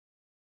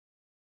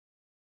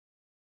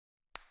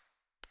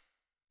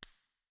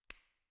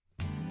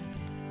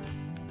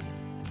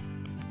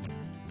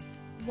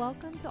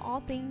Welcome to All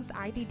Things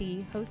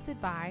IDD,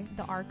 hosted by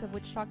the ARC of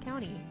Wichita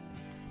County.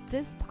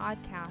 This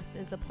podcast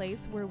is a place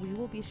where we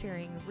will be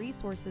sharing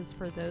resources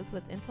for those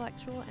with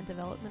intellectual and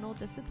developmental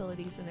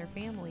disabilities and their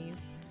families,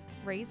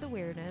 raise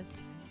awareness,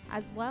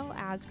 as well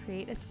as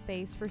create a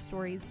space for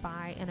stories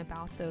by and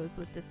about those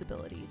with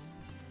disabilities.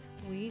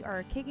 We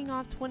are kicking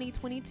off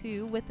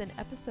 2022 with an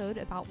episode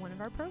about one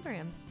of our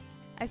programs.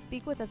 I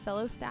speak with a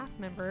fellow staff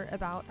member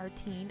about our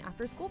teen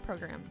after-school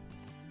program.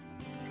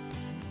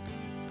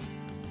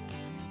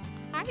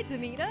 Hi,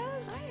 Danita.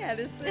 Hi,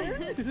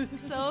 Addison.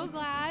 So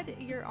glad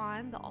you're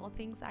on the All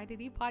Things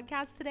IDD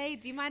podcast today.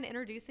 Do you mind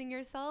introducing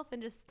yourself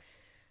and just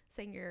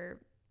saying your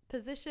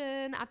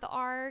position at the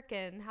ARC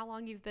and how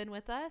long you've been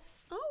with us?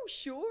 Oh,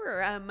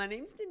 sure. My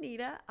name's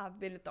Danita. I've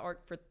been at the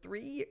ARC for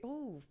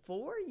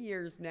 4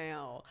 years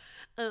now.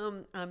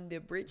 I'm the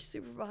bridge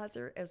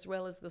supervisor as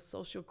well as the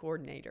social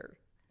coordinator.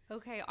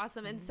 Okay,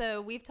 awesome. And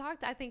so we've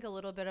talked, I think, a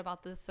little bit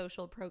about the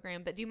social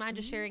program, but do you mind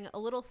just sharing a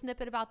little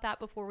snippet about that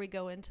before we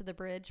go into the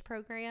bridge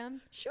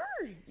program? Sure,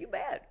 you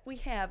bet. We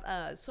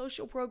have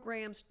social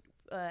programs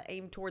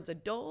aimed towards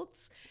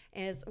adults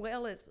as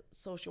well as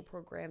social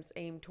programs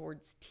aimed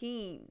towards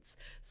teens.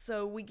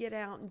 So we get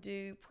out and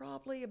do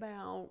probably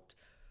about,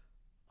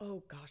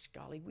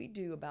 we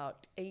do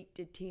about 8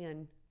 to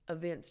 10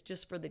 events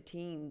just for the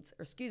teens,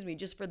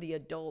 just for the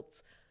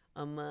adults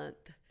a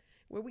month,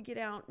 where we get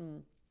out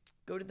and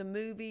go to the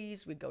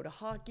movies, we go to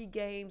hockey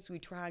games, we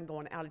try and go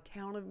on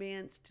out-of-town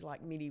events to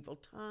like medieval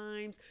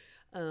times.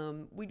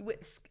 We do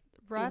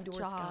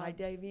indoor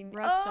skydiving.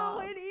 Rough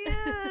job. It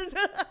is.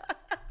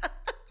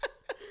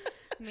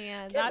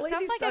 Man, Can't that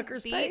sounds like a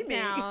pay beat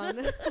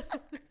down.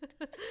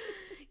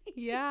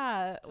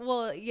 Yeah.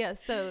 Well, yes.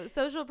 So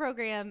social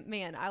program,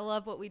 man, I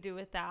love what we do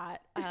with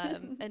that.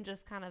 And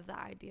just kind of the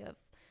idea of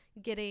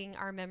getting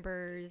our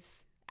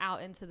members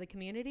out into the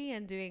community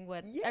and doing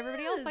what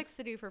everybody else likes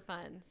to do for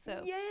fun.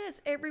 So yes,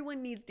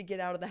 everyone needs to get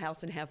out of the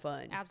house and have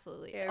fun.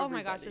 Absolutely. Everybody. Oh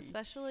my gosh,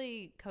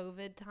 especially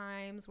COVID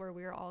times where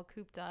we were all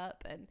cooped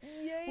up and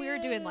we were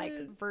doing like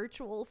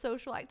virtual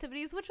social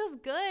activities, which was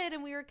good,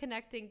 and we were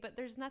connecting, but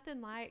there's nothing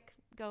like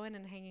going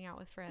and hanging out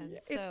with friends.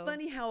 Yeah. It's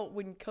funny how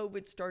when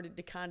COVID started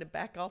to kind of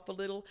back off a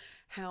little,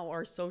 how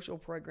our social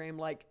program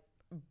like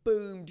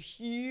boomed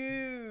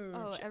huge.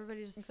 Oh,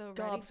 everybody's just so ready.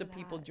 Gobs of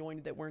people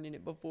joined that weren't in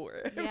it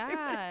before.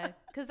 Yeah,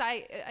 because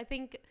I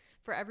think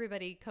for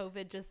everybody,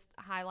 COVID just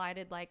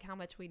highlighted like how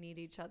much we need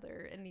each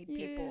other and need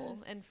people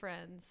and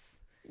friends.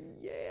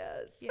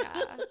 Yes.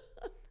 Yeah.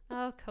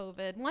 Oh,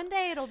 COVID. One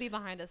day it'll be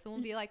behind us and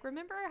we'll be like,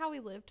 remember how we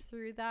lived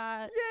through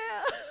that?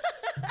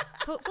 Yeah.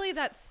 Hopefully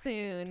that's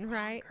soon,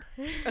 right?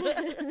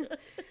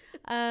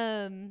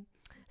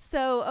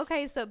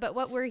 But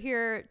what we're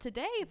here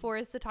today for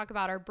is to talk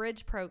about our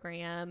bridge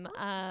program.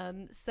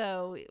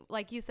 So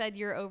like you said,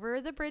 you're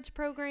over the bridge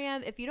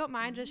program. If you don't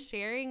mind just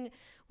sharing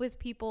with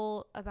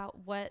people about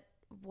what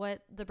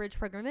the bridge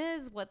program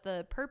is, what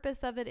the purpose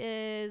of it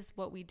is,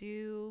 what we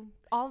do,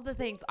 all the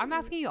things. I'm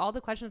asking you all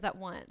the questions at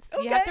once.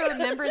 Okay. You have to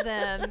remember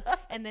them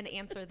and then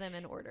answer them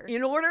in order.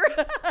 In order?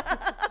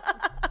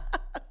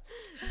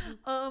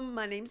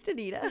 My name's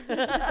Danita.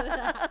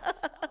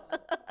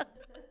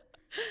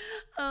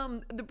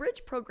 The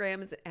Bridge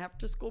program is an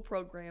after-school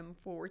program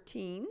for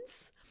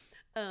teens.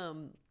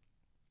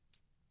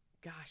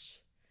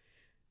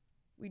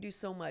 We do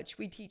so much.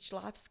 We teach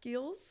life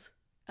skills.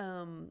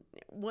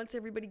 Once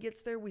everybody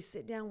gets there, we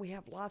sit down, we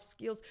have life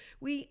skills.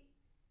 We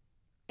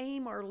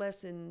aim our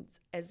lessons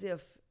as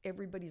if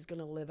everybody's going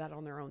to live out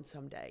on their own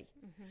someday.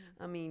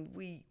 Mm-hmm. I mean,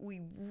 we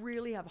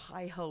really have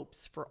high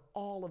hopes for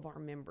all of our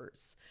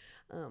members.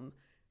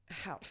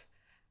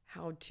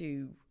 How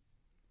to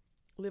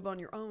live on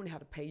your own, how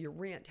to pay your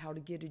rent, how to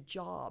get a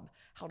job,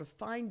 how to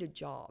find a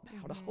job,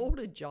 how to hold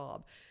a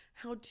job,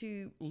 how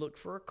to look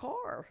for a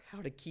car,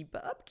 how to keep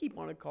upkeep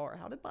on a car,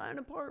 how to buy an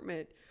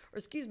apartment,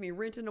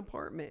 rent an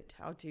apartment,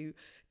 how to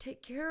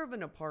take care of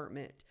an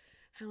apartment,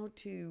 how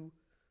to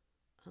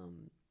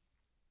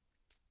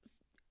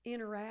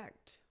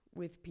interact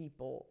with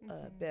people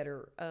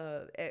better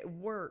at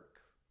work,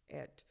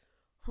 at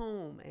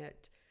home,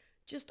 at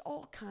just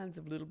all kinds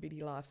of little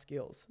bitty life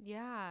skills.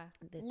 Yeah.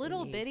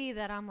 Little bitty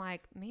that I'm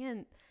like,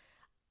 man,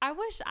 I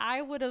wish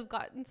I would have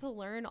gotten to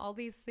learn all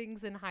these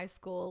things in high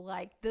school.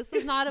 Like, this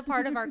is not a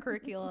part of our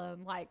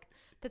curriculum. Like,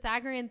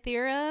 Pythagorean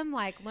theorem,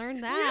 like,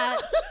 learn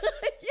that.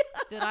 Yeah.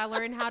 Did I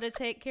learn how to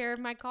take care of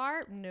my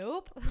car?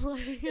 Nope.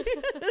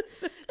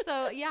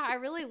 So, yeah, I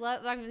really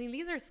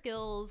these are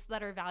skills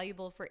that are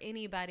valuable for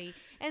anybody.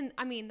 And,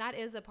 I mean, that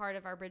is a part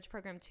of our bridge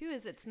program, too,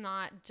 is it's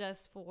not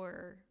just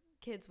for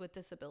kids with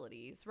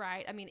disabilities,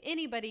 right? I mean,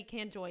 anybody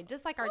can join,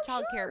 just like our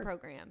child care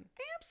program.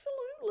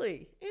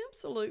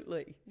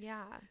 Absolutely.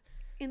 Yeah.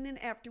 And then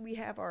after we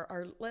have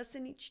our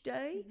lesson each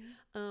day,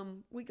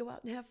 we go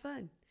out and have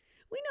fun.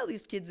 We know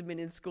these kids have been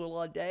in school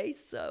all day,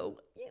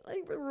 so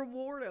we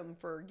reward them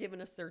for giving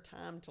us their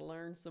time to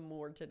learn some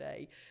more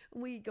today.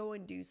 We go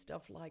and do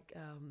stuff like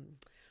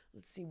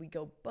let's see, we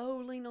go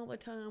bowling all the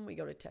time. We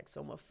go to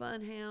Texoma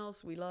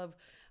Funhouse. We love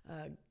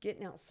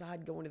getting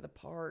outside, going to the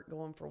park,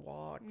 going for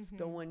walks,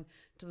 going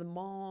to the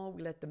mall.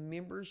 We let the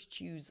members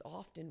choose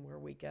often where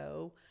we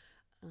go.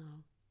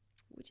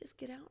 We just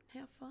get out and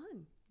have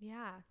fun.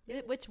 Yeah,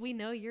 which we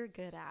know you're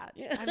good at.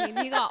 Yeah. I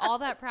mean, you got all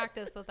that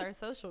practice with our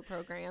social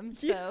programs.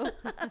 So,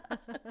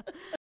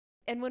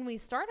 and when we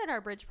started our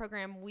bridge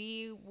program,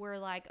 we were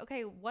like,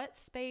 okay, what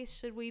space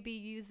should we be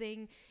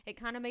using? It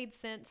kind of made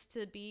sense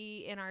to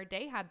be in our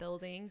Dayhab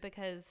building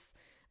because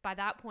by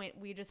that point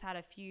we just had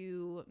a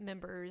few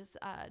members,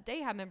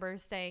 Dayhab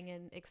members staying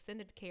in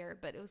extended care,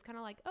 but it was kind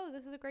of like, oh,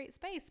 this is a great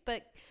space.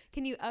 But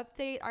can you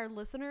update our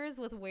listeners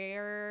with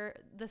where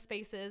the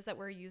space is that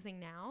we're using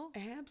now?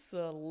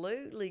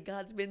 Absolutely.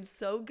 God's been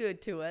so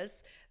good to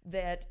us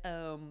that,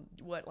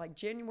 like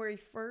January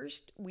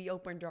 1st, we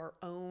opened our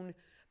own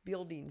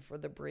building for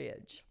the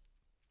bridge.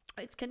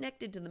 It's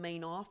connected to the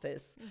main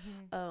office,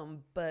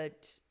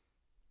 but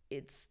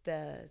it's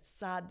the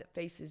side that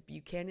faces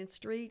Buchanan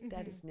Street.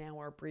 That is now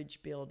our bridge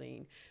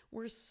building.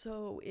 We're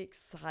so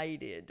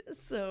excited.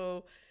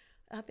 So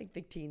I think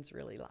the teens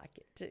really like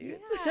it too.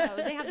 Yeah,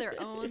 they have their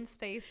own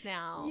space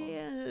now.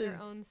 Yes. Their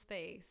own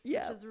space,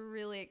 Yeah. which is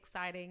really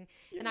exciting.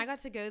 Yeah. And I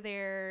got to go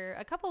there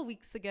a couple of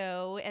weeks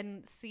ago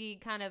and see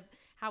kind of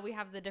how we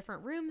have the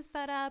different rooms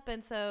set up.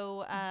 And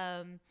so,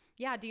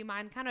 do you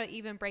mind kind of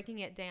even breaking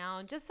it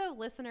down just so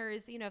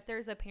listeners, if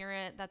there's a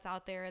parent that's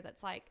out there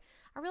that's like,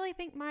 I really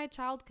think my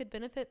child could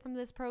benefit from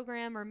this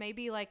program, or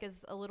maybe like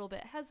is a little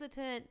bit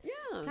hesitant,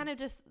 kind of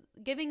just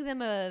giving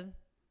them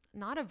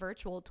not a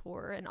virtual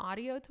tour, an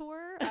audio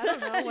tour. I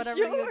don't know, whatever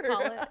you would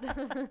call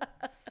it.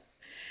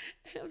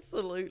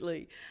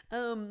 Absolutely.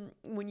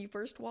 When you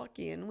first walk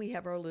in, we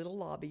have our little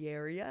lobby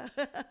area.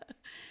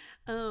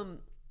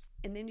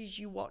 And then as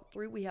you walk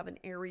through, we have an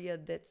area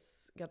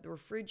that's got the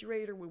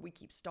refrigerator where we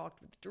keep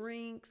stocked with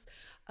drinks.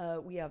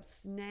 We have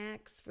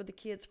snacks for the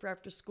kids for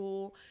after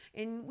school.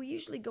 And we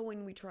usually go in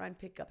and we try and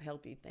pick up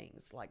healthy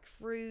things like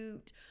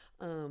fruit,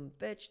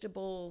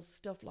 vegetables,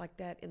 stuff like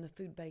that. And the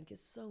food bank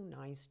is so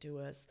nice to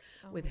us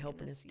with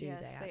helping us do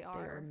that. They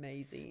are. They're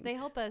amazing. They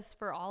help us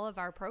for all of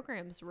our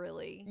programs,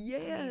 really.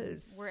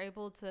 Yes. We're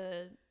able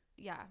to,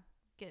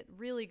 get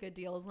really good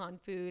deals on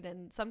food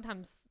and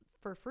sometimes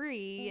for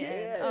free.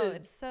 Yes. And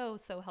it's so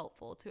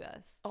helpful to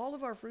us. All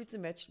of our fruits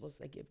and vegetables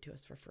they give to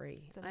us for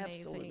free. It's amazing.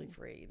 Absolutely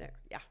free. There.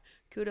 Yeah.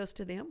 Kudos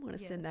to them. Want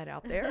to send that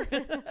out there.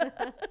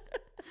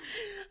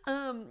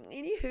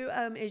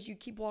 As you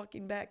keep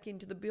walking back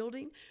into the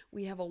building,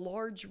 we have a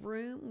large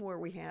room where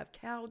we have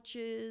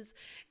couches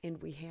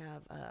and we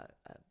have a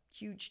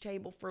huge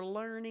table for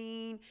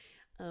learning.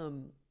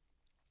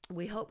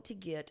 We hope to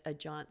get a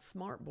giant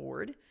smart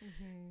board,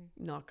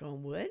 knock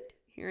on wood,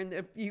 here in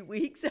a few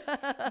weeks.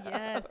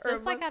 Yes,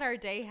 just like at our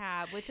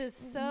Dayhab, which is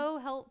so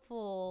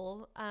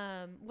helpful.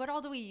 What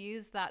all do we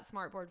use that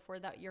smart board for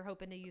that you're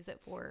hoping to use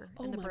it for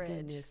in the bridge? Oh my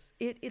goodness.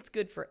 It's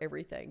good for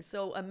everything.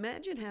 So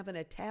imagine having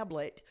a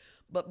tablet,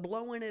 but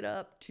blowing it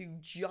up to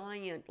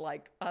giant,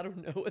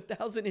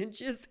 1,000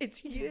 inches. It's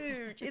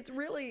huge. It's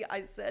really,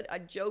 I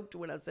joked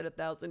when I said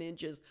 1,000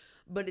 inches,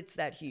 but it's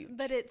that huge.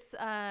 But it's,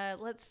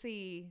 let's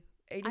see,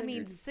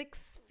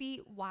 6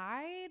 feet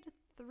wide,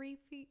 3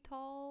 feet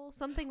tall,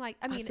 something like,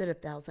 I said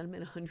 1,000, I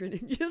meant 100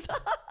 inches.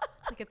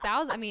 Like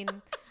 1,000. I mean,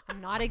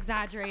 I'm not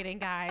exaggerating,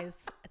 guys.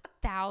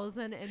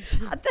 1,000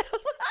 inches.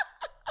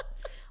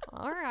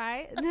 All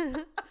right.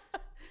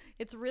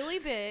 It's really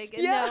big.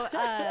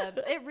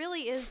 And it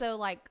really is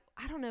though, I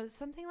don't know,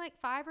 something like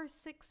 5 or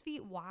 6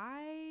 feet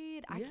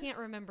wide. I can't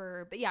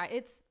remember, but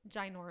it's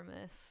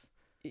ginormous.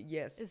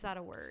 Yes. Is that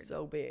a word?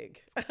 So big.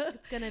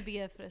 It's going to be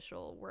an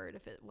official word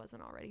if it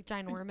wasn't already.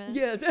 Ginormous.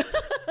 Yes.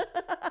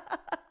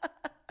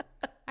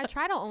 I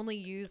try to only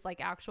use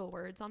actual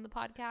words on the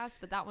podcast,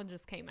 but that one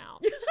just came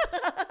out.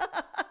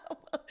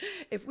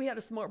 If we had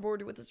a smart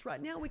board with us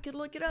right now, we could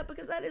look it up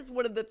because that is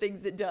one of the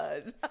things it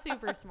does.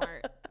 Super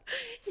smart.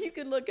 You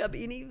can look up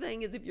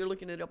anything as if you're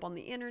looking it up on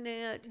the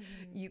internet.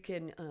 You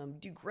can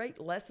do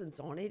great lessons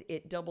on it.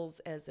 It doubles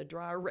as a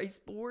dry erase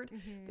board.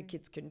 The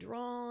kids can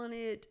draw on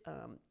it.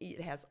 It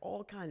has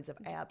all kinds of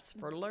apps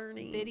for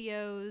learning.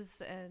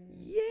 Videos and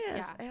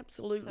yes,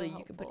 absolutely. So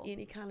you can put helpful.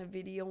 any kind of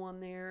video on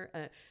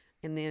there.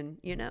 And then,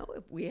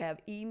 if we have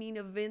evening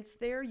events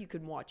there, you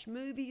can watch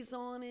movies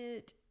on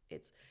it.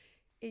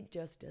 It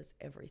just does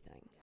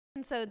everything.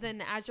 And so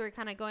then as you're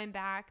kind of going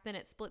back, then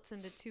it splits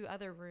into 2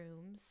 other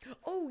rooms.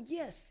 Oh,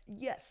 yes.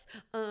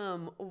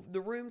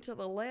 The room to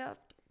the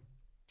left,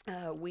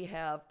 we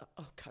have,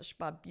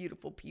 by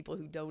beautiful people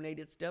who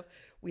donated stuff.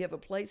 We have a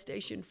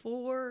PlayStation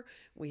 4.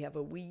 We have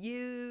a Wii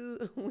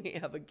U. We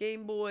have a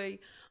Game Boy.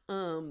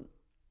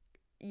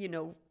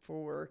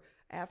 For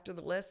after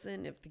the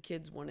lesson, if the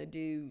kids want to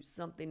do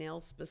something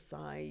else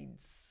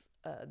besides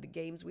the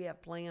games we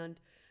have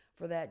planned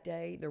for that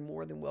day, they're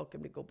more than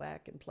welcome to go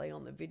back and play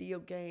on the video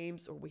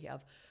games, or we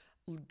have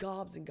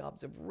gobs and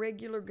gobs of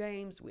regular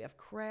games. We have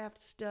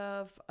craft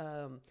stuff.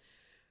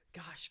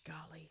 Gosh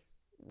golly,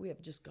 we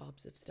have just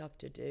gobs of stuff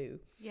to do.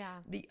 Yeah.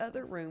 The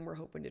other room we're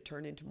hoping to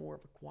turn into more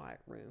of a quiet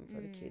room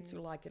for the kids who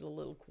like it a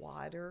little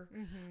quieter.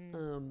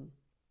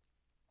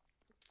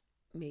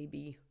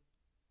 Maybe,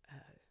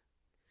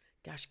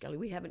 gosh golly,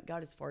 we haven't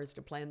got as far as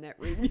to plan that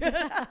room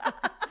yet.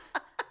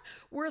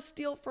 We're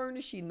still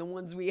furnishing the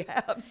ones we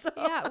have. So.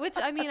 Yeah, which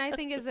I mean, I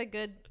think is a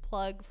good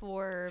plug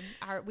for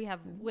we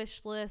have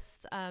wish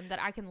lists that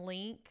I can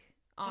link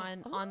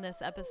on this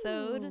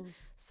episode.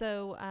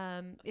 So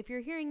if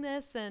you're hearing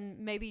this and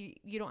maybe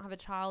you don't have a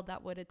child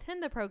that would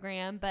attend the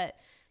program, but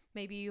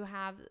maybe you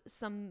have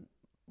some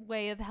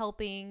way of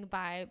helping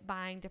by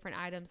buying different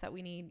items that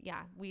we need.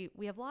 Yeah, we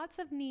have lots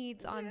of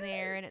needs on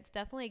there, and it's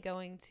definitely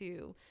going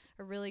to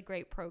a really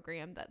great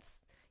program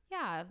that's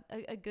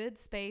a good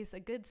space, a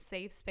good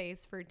safe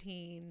space for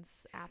teens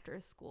after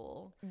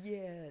school.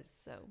 Yes.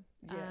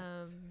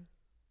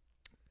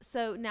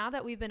 So now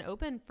that we've been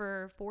open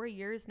for 4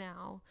 years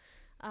now,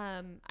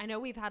 I know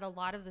we've had a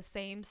lot of the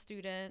same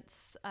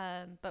students,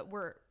 but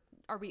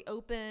are we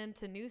open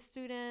to new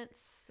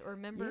students or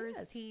members,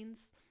 teens?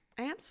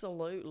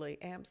 Absolutely.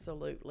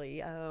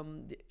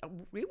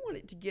 We want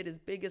it to get as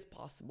big as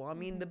possible. I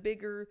mean, the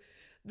bigger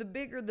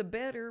the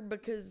better,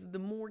 because the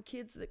more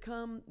kids that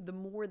come, the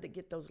more that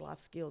get those life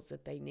skills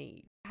that they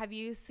need. Have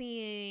you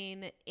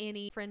seen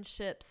any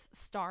friendships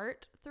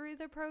start through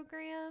the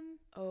program?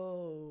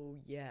 Oh,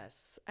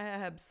 yes,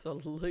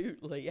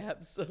 absolutely.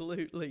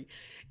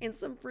 And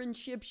some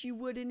friendships you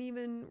wouldn't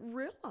even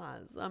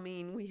realize. I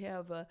mean, we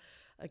have a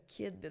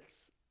kid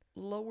that's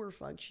lower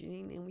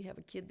functioning and we have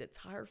a kid that's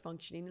higher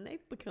functioning, and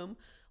they've become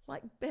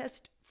like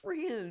best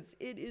friends.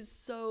 It is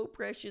so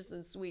precious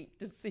and sweet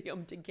to see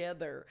them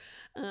together.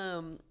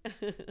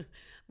 The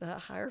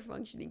higher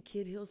functioning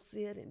kid, he'll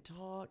sit and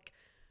talk,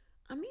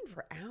 I mean,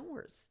 for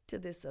hours to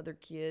this other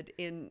kid,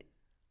 and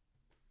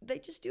they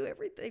just do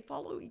everything. They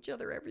follow each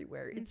other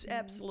everywhere. It's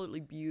absolutely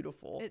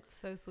beautiful. It's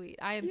so sweet.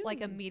 I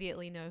like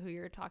immediately know who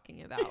you're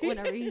talking about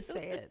whenever you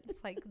say it.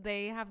 It's like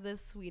they have the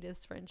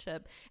sweetest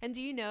friendship. And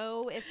do you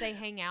know if they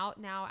hang out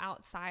now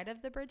outside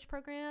of the Bridge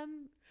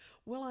program?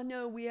 Well, I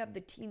know we have the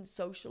teen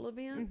social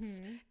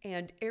events,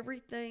 and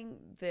everything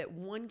that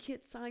one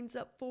kid signs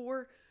up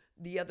for,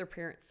 the other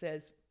parent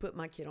says, put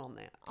my kid on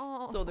that.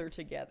 Oh, so they're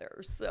together.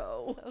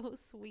 So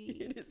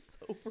sweet. It is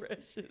so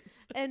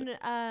precious. And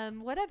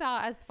what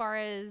about as far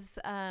as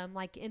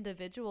like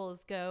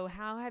individuals go?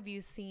 How have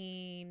you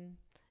seen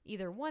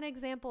either one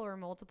example or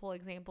multiple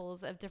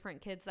examples of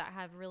different kids that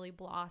have really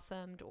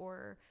blossomed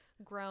or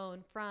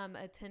grown from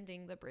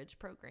attending the Bridge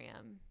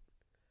program?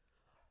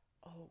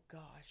 Oh,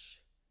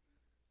 gosh.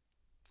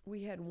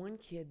 We had one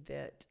kid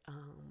that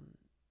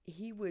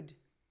he would,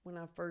 when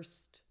I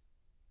first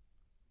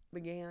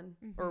began,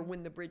 or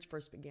when the Bridge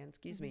first began,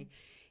 excuse me,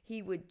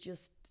 he would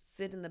just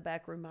sit in the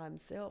back room by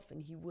himself,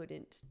 and he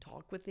wouldn't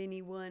talk with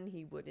anyone.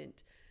 He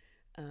wouldn't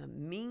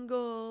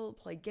mingle,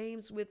 play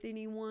games with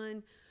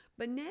anyone.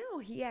 But now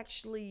he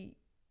has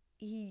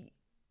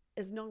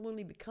not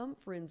only become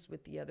friends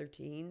with the other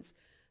teens,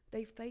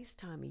 they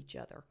FaceTime each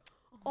other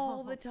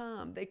all the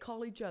time. They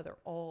call each other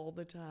all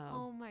the time.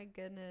 Oh my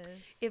goodness.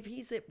 If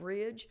he's at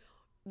Bridge,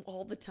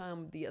 all the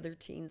time the other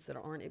teens that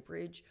aren't at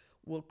Bridge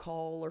will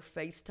call or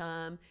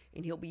FaceTime,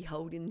 and he'll be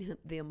holding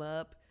them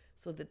up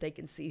so that they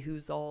can see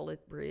who's all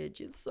at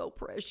Bridge. It's so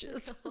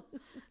precious.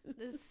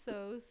 It's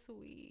so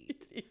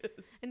sweet. It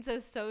is. And so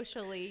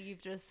socially,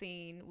 you've just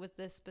seen with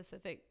this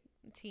specific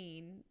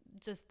teen,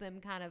 just them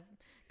kind of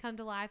come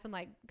to life and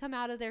like come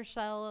out of their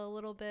shell a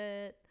little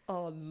bit. A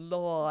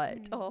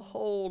lot, a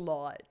whole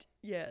lot.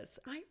 Yes.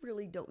 I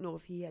really don't know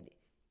if he had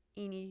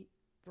any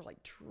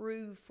like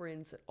true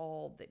friends at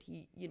all that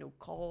he,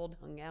 called,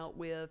 hung out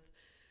with.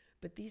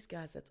 But these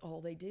guys, that's all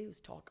they do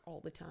is talk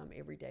all the time,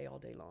 every day, all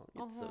day long.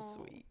 It's so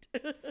sweet.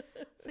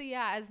 So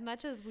yeah, as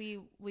much as we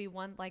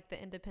want like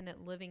the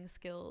independent living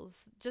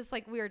skills, just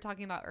like we were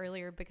talking about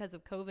earlier because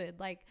of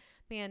COVID, like,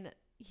 man,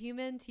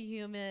 human to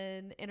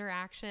human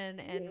interaction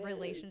and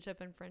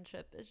relationship and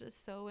friendship is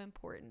just so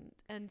important.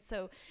 And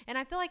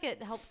I feel like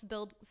it helps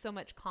build so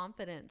much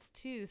confidence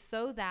too,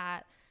 so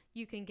that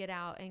you can get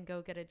out and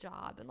go get a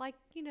job. And like,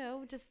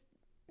 just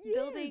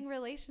building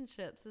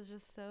relationships is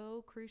just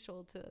so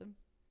crucial to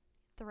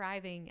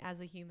thriving as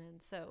a human.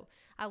 So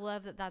I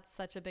love that that's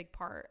such a big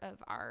part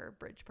of our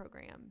Bridge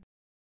program.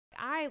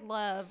 I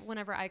love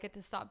whenever I get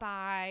to stop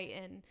by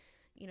and,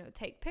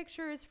 take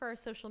pictures for our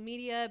social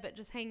media, but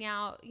just hang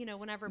out,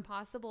 whenever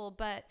possible.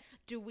 But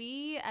do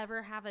we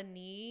ever have a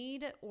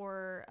need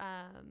or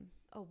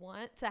a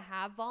want to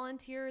have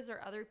volunteers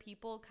or other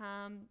people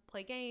come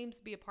play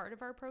games, be a part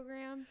of our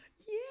program?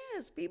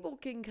 Yes, people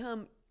can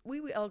come. We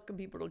welcome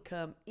people to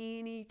come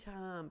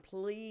anytime,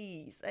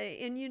 please.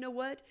 And you know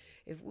what?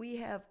 If we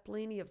have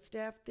plenty of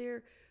staff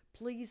there,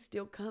 please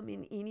still come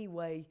in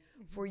anyway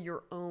for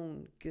your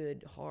own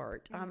good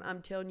heart.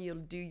 I'm telling you,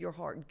 it'll do your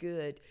heart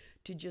good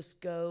to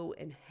just go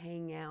and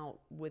hang out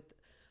with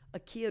a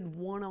kid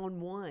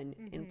one-on-one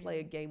and play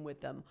a game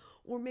with them.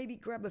 Or maybe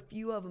grab a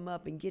few of them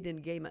up and get in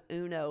a game of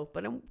Uno.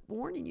 But I'm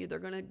warning you, they're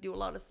going to do a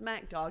lot of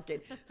smack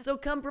talking. So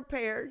come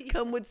prepared.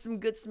 Come with some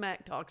good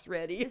smack talks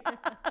ready.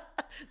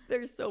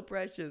 They're so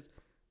precious.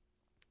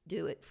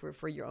 Do it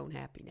for your own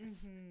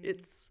happiness.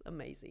 It's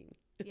amazing.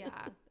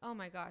 Yeah. Oh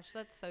my gosh,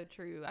 that's so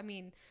true. I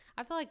mean,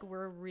 I feel like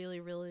we're really,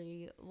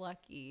 really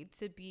lucky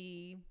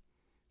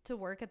to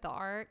work at the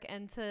Ark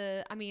and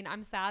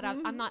I'm sad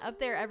I'm not up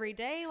there every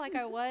day like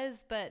I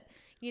was, but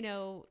you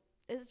know,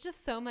 it's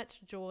just so much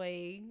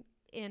joy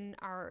in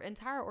our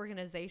entire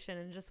organization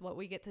and just what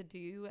we get to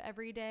do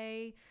every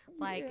day.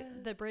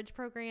 Like the Bridge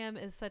program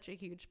is such a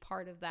huge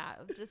part of that.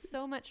 Just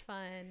so much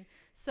fun,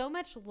 so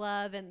much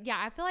love. And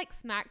yeah, I feel like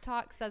Smack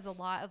Talk says a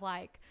lot of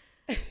like,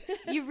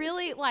 you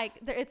really like,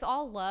 it's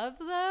all love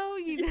though,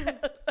 you know.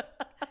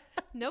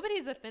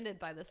 Nobody's offended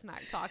by the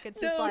Smack Talk. It's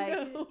just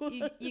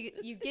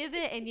you give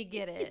it and you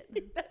get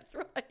it. That's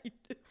right.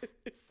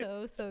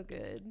 So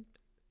good.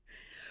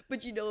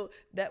 But you know,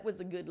 that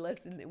was a good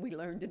lesson that we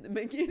learned in the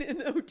beginning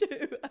though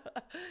too.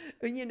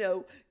 You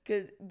know,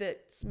 because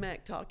that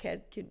smack talk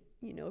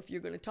you know, if you're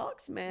going to talk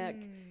smack,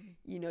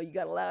 you know, you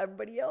got to allow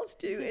everybody else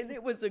to. And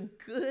it was a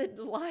good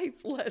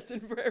life lesson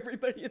for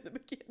everybody in the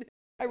beginning.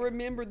 I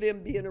remember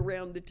them being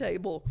around the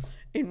table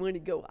and when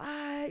he'd go,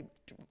 I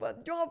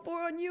draw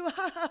 4 on you,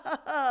 ha ha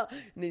ha ha.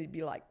 And then he'd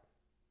be like,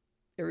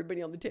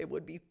 everybody on the table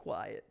would be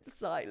quiet,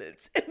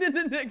 silence. And then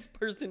the next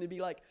person would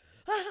be like,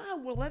 ha ha,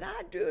 well, let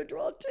I do a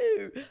draw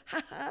too,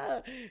 ha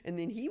ha. And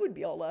then he would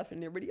be all laughing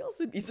and everybody else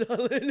would be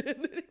silent. And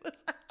then he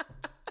was,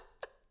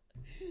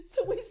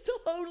 so we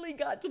slowly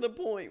got to the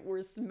point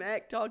where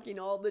smack talking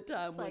all the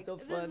time was a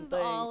fun thing. This is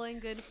all in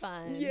good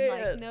fun.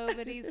 Yes. Like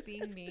nobody's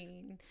being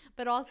mean.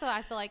 But also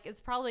I feel like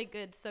it's probably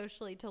good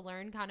socially to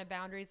learn kind of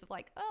boundaries of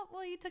like, oh,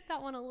 well, you took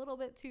that one a little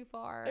bit too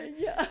far.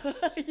 Yeah.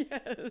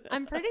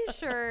 I'm pretty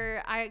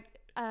sure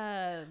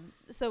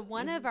so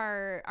one of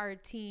our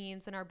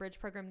teens in our Bridge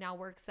program now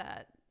works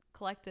at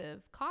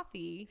Collective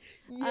Coffee.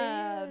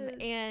 Yes.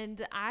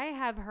 And I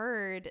have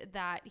heard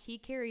that he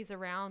carries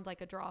around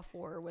like a draw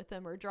 4 with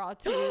him or draw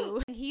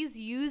 2. He's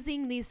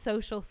using these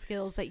social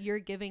skills that you're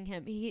giving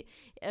him.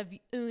 Of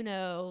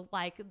Uno,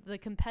 like the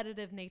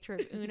competitive nature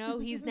of Uno,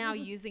 he's now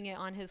using it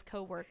on his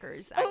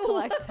coworkers at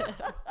Collective.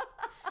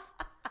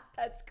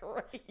 That's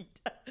great.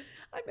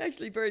 I'm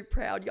actually very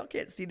proud. Y'all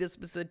can't see this,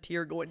 but it's a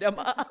tear going down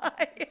my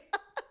eye.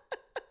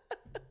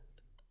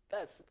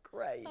 That's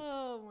great.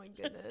 Oh my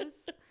goodness.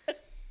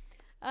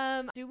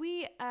 Do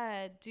we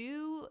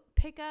do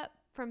pick up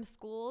from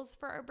schools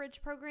for our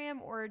Bridge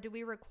program, or do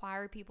we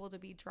require people to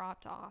be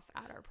dropped off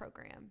at our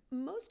program?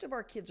 Most of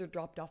our kids are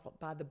dropped off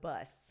by the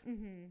bus.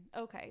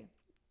 Okay.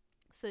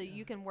 So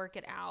you can work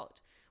it out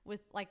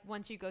with, like,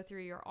 once you go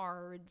through your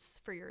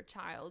ARDs for your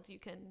child, you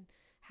can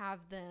have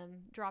them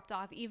dropped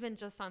off even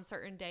just on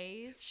certain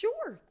days.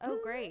 Sure. Oh,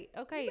 great.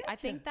 Okay. Betcha. I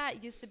think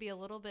that used to be a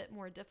little bit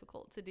more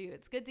difficult to do.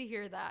 It's good to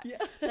hear that. Yeah.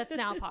 That's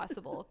now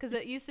possible, because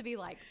it used to be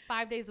like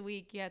 5 days a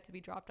week you had to be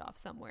dropped off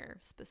somewhere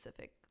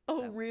specific.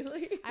 Oh, So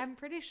really? I'm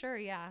pretty sure.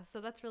 Yeah.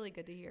 So that's really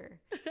good to hear.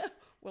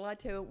 Well, I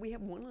tell you, we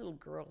have one little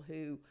girl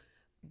who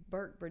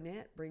Burke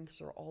Burnett brings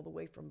her all the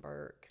way from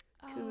Burke.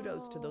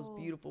 Kudos to those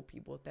beautiful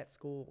people at that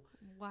school.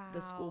 Wow.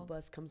 The school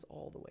bus comes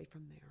all the way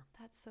from there.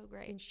 That's so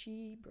great. And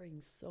she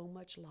brings so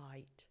much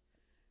light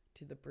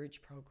to the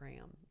Bridge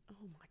program. Oh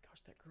my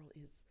gosh, that girl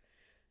is,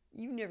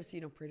 you've never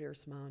seen a prettier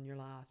smile in your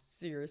life.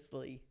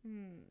 Seriously.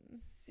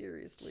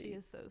 Seriously. She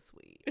is so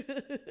sweet.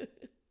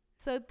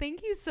 So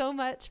thank you so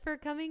much for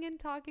coming and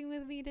talking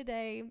with me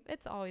today.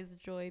 It's always a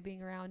joy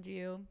being around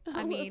you.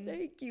 I mean,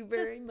 thank you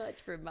very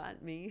much for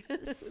inviting me.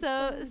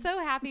 so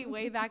happy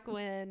way back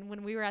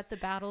when we were at the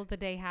Battle of the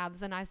Day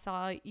Habs and I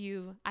saw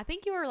you. I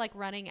think you were like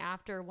running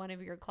after one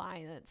of your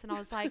clients, and I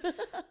was like, I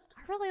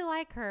really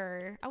like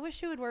her. I wish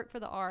she would work for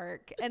the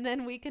Ark. And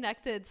then we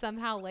connected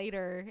somehow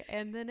later,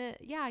 and then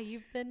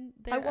you've been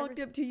there. I walked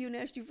up to you and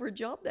asked you for a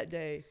job that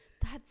day.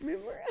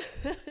 Remember?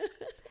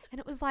 And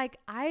it was like,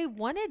 I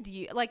wanted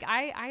you, like,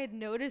 I had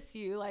noticed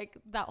you like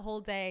that whole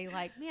day,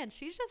 like, man,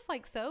 she's just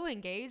like so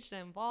engaged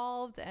and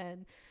involved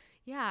and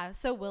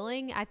so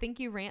willing. I think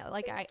you ran,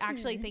 like, I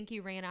actually think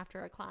you ran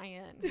after a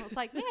client. I was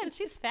like, man,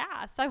 she's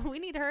fast. So we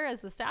need her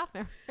as a staff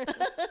member.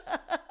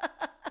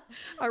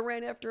 I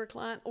ran after a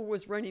client or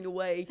was running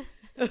away.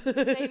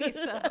 Maybe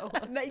so.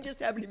 They just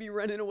happened to be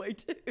running away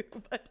too.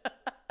 But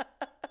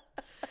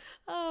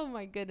oh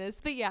my goodness.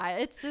 But yeah,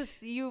 it's just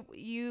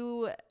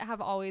you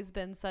have always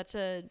been such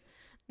a,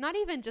 not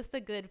even just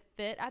a good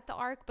fit at the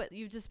Ark, but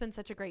you've just been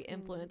such a great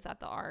influence at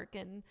the Ark.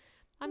 And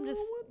I'm just,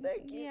 well,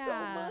 thank you so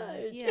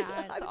much.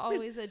 Yeah, it's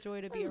always a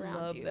joy to be around you.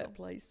 I love you. that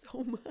place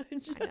so much.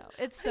 I know.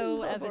 It's so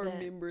I love evident.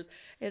 our members.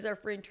 As our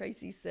friend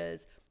Tracy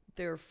says,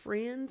 they're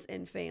friends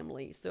and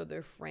family, so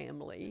they're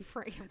framly.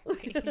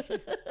 Family.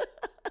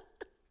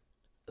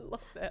 I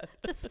love that.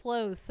 Just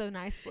flows so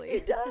nicely.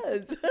 It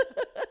does.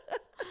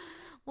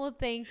 Well,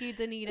 thank you,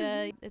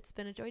 Danita. It's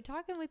been a joy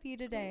talking with you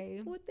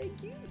today. Well,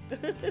 thank you.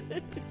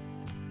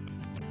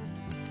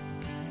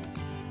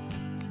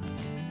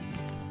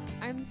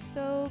 I'm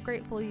so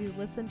grateful you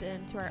listened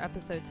in to our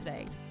episode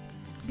today.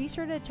 Be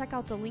sure to check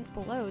out the link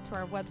below to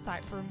our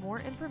website for more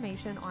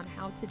information on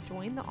how to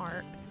join the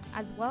ARC,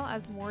 as well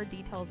as more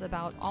details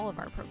about all of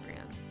our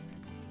programs.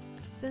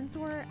 Since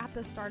we're at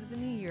the start of the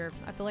new year,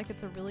 I feel like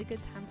it's a really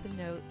good time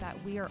to note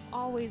that we are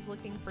always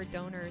looking for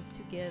donors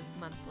to give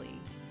monthly.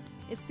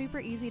 It's super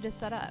easy to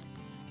set up.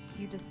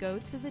 You just go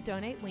to the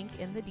donate link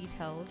in the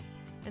details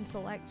and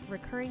select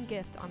recurring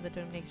gift on the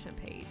donation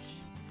page.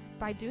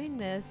 By doing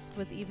this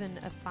with even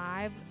a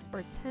 $5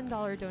 or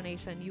 $10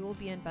 donation, you will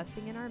be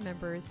investing in our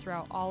members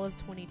throughout all of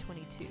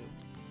 2022.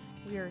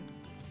 We are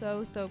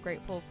so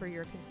grateful for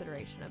your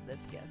consideration of this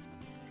gift.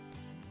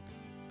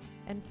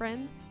 And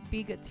friend,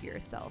 be good to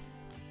yourself.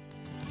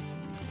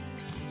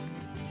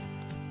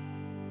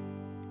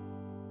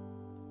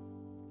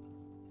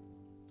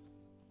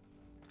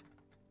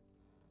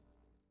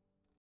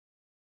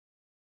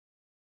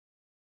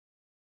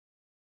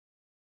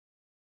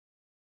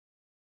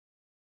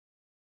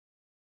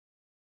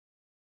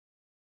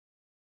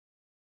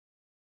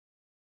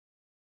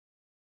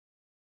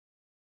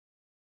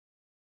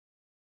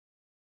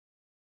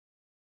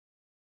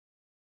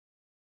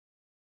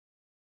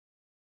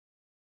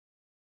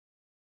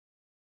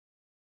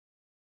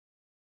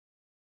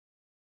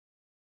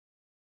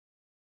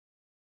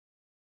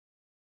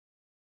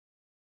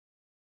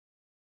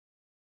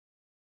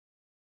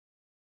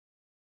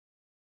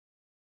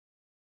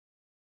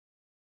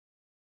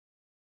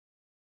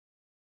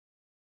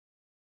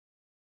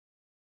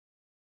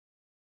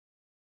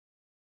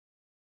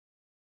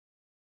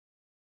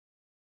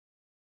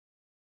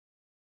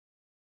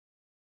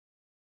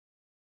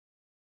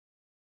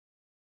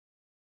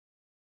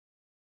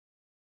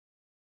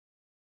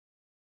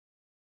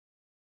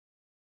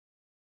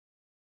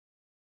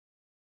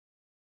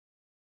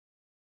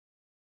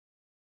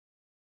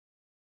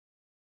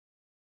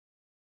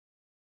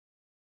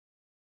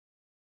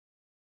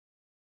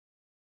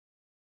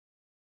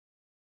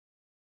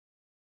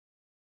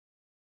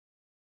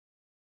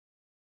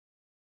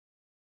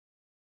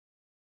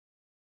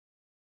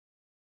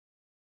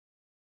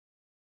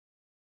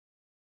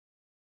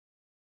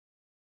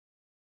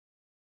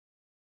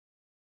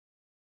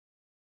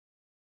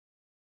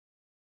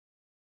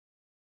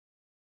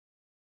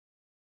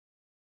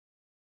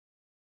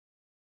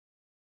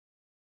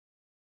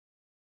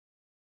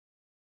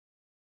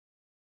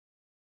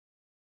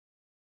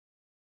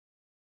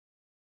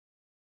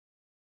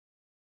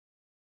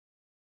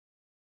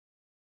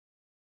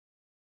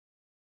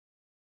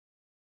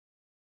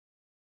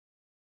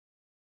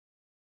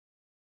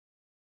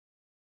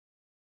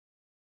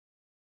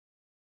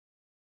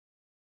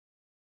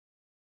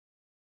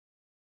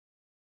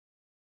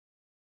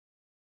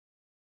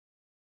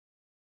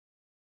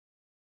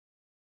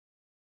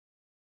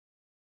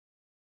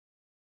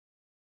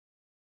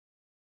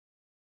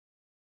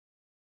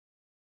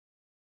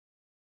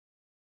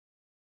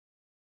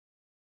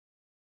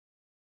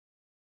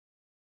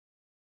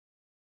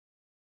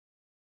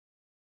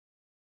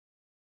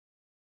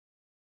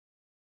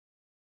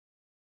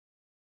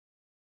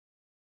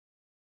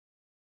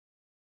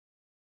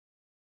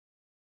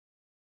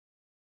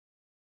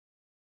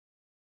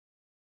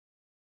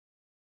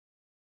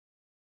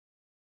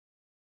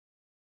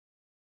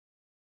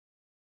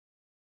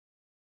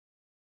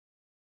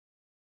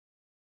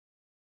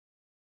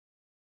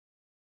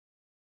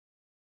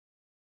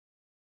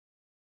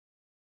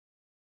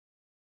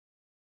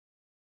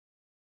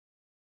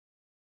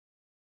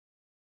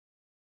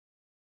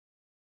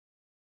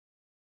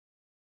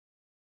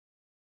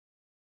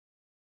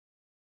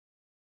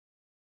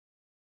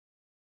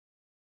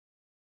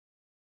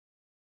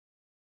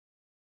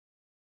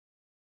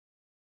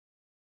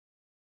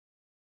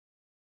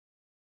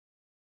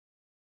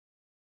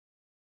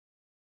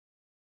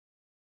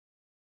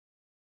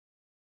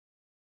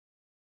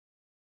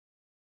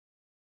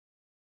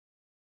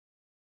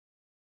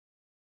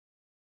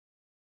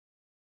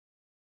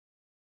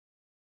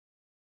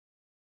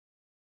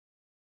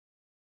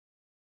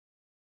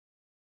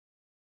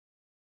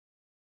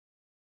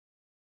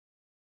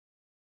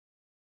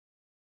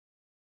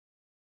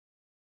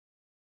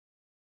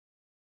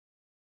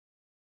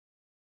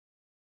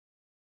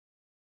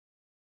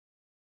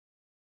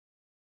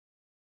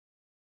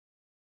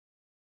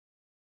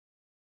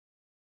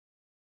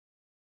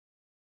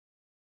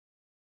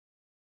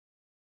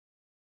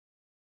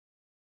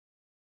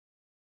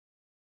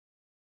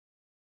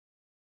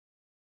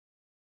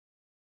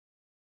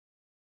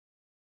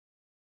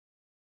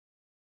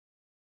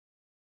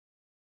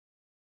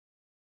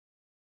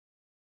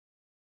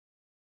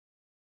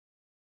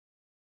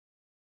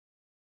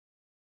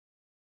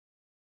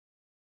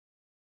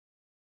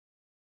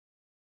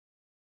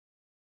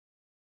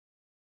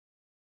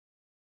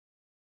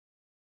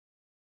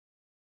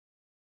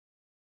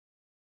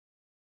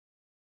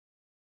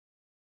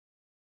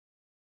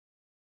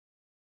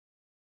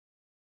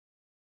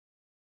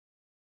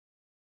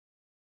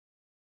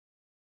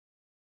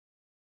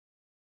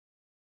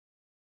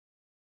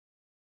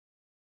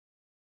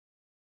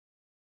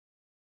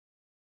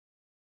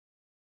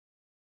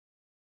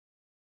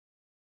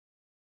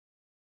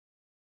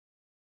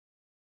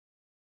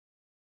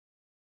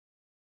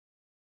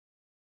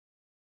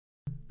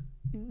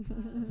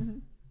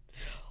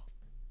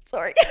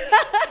 Sorry.